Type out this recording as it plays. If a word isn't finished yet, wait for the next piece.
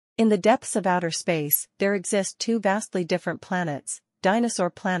In the depths of outer space, there exist two vastly different planets, Dinosaur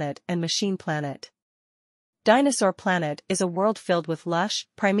Planet and Machine Planet. Dinosaur Planet is a world filled with lush,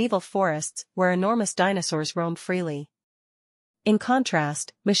 primeval forests where enormous dinosaurs roam freely. In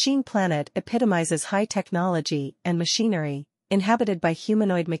contrast, Machine Planet epitomizes high technology and machinery, inhabited by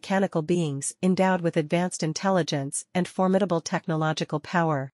humanoid mechanical beings endowed with advanced intelligence and formidable technological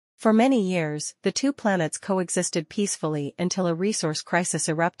power. For many years, the two planets coexisted peacefully until a resource crisis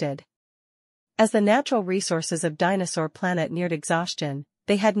erupted. As the natural resources of Dinosaur Planet neared exhaustion,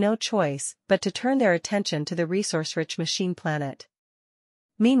 they had no choice but to turn their attention to the resource-rich Machine Planet.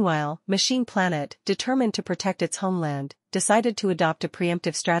 Meanwhile, Machine Planet, determined to protect its homeland, decided to adopt a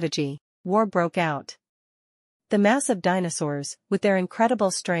preemptive strategy. War broke out. The massive dinosaurs, with their incredible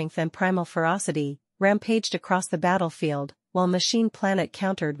strength and primal ferocity, rampaged across the battlefield, while Machine Planet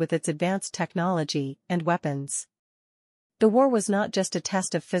countered with its advanced technology and weapons. The war was not just a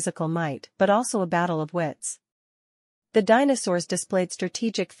test of physical might but also a battle of wits. The dinosaurs displayed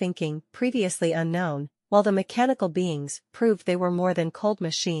strategic thinking previously unknown, while the mechanical beings proved they were more than cold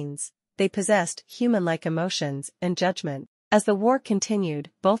machines. They possessed human-like emotions and judgment. As the war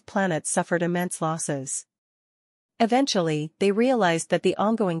continued, both planets suffered immense losses. Eventually, they realized that the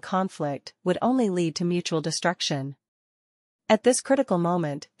ongoing conflict would only lead to mutual destruction. At this critical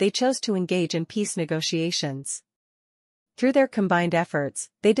moment, they chose to engage in peace negotiations. Through their combined efforts,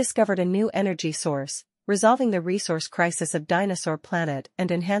 they discovered a new energy source, resolving the resource crisis of Dinosaur Planet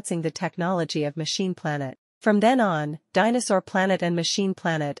and enhancing the technology of Machine Planet. From then on, Dinosaur Planet and Machine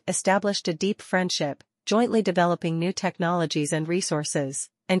Planet established a deep friendship, jointly developing new technologies and resources,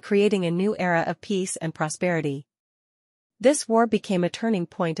 and creating a new era of peace and prosperity. This war became a turning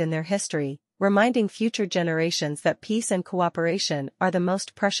point in their history, reminding future generations that peace and cooperation are the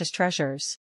most precious treasures.